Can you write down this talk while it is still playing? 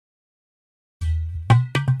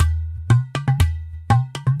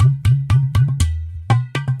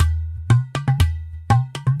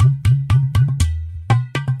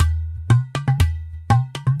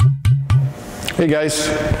Hey guys,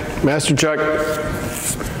 Master Chuck,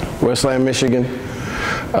 Westland, Michigan.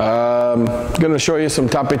 Going to show you some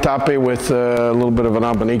Tapi Tapi with a little bit of an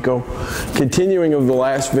Abanico. Continuing of the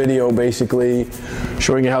last video, basically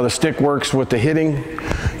showing you how the stick works with the hitting,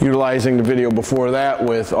 utilizing the video before that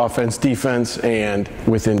with offense, defense, and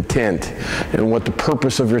with intent, and what the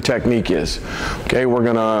purpose of your technique is. Okay, we're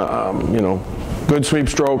going to, good sweep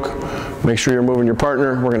stroke, make sure you're moving your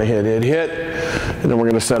partner. We're going to hit, and then we're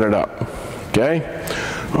going to set it up. Okay?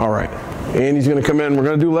 All right. Andy's going to come in. We're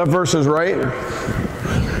going to do left versus right.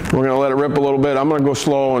 We're going to let it rip a little bit. I'm going to go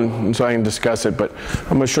slow and so I can discuss it, but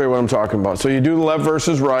I'm going to show you what I'm talking about. So you do the left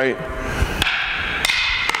versus right.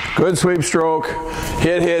 Good sweep stroke.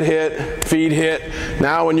 Hit, feed hit.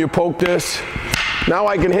 Now when you poke this, now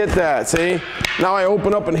I can hit that. See? Now I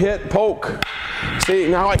open up and hit, poke. See?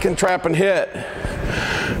 Now I can trap and hit.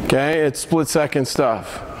 Okay? It's split second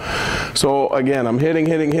stuff. So again, I'm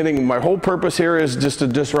hitting. My whole purpose here is just to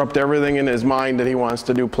disrupt everything in his mind that he wants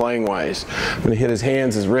to do playing wise. I'm going to hit his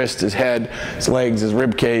hands, his wrist, his head, his legs, his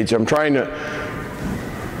rib cage. We're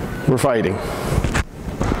fighting.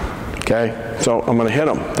 Okay? So I'm going to hit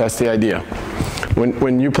him. That's the idea.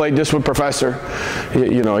 When you played this with Professor, he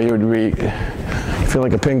would feel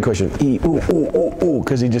like a pincushion. Ooh,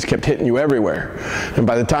 because he just kept hitting you everywhere. And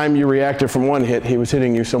by the time you reacted from one hit, he was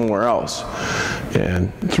hitting you somewhere else.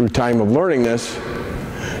 And through time of learning this,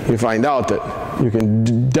 you find out that you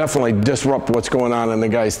can definitely disrupt what's going on in the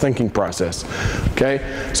guy's thinking process. Okay?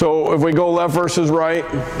 So if we go left versus right,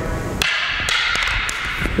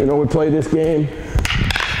 we play this game.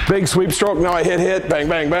 Big sweep stroke, now I hit, bang,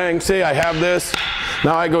 bang, bang. See, I have this.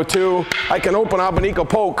 Now I go two. I can open Abanico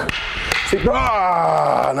poke. See,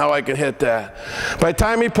 now I can hit that. By the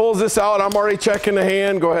time he pulls this out, I'm already checking the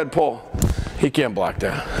hand. Go ahead, pull. He can't block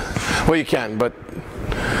that. Well, you can, but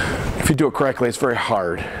if you do it correctly, it's very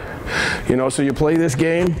hard. So you play this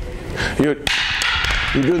game, you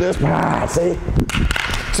do this, see,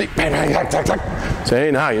 bang, bang, tack, tack, tack. See,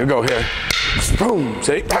 now you go here, boom,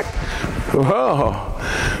 see, tack. Whoa,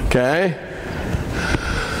 okay.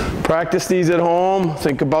 Practice these at home.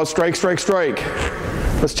 Think about strike, strike, strike.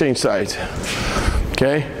 Let's change sides.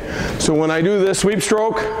 Okay, so when I do this sweep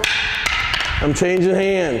stroke, I'm changing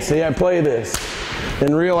hands. See, I play this.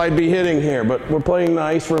 In real, I'd be hitting here, but we're playing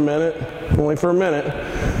nice for a minute, only for a minute.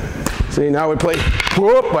 See, now we play,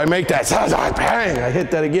 whoop, I make that, bang, I hit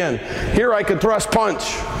that again. Here I could thrust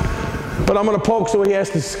punch, but I'm going to poke so he has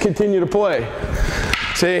to continue to play.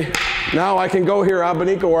 See, now I can go here,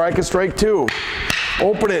 Abanico, or I can strike two.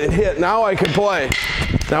 Open it and hit. Now I can play.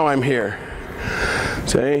 Now I'm here.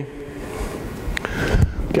 See?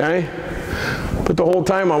 Okay? But the whole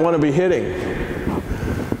time I want to be hitting.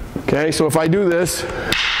 Okay, so if I do this,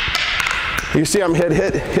 you see I'm hit.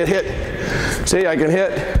 See, I can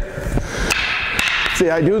hit. See,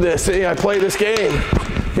 I do this. See, I play this game.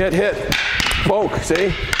 Hit, poke.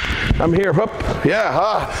 See? I'm here. Whoop.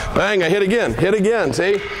 Yeah, bang, I hit again.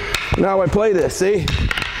 See? Now I play this. See?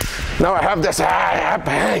 Now I have this.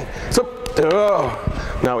 Bang. So,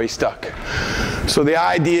 now he's stuck. So the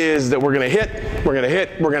idea is that we're going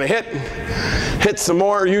to hit some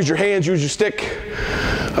more, use your hands, use your stick.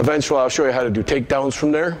 Eventually I'll show you how to do takedowns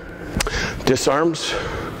from there, disarms,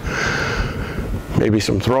 maybe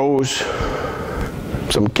some throws,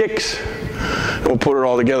 some kicks, and we'll put it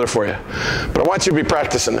all together for you. But I want you to be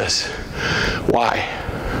practicing this. Why?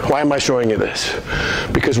 Why am I showing you this?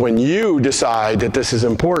 Because when you decide that this is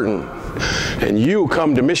important and you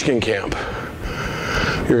come to Michigan camp,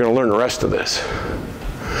 you're going to learn the rest of this.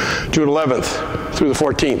 June 11th through the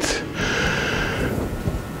 14th.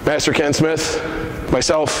 Master Ken Smith,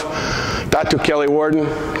 myself, Dr. Kelly Warden,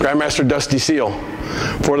 Grandmaster Dusty Seal,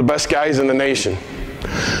 four of the best guys in the nation.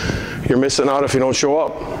 You're missing out if you don't show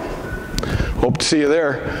up. Hope to see you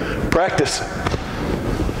there. Practice.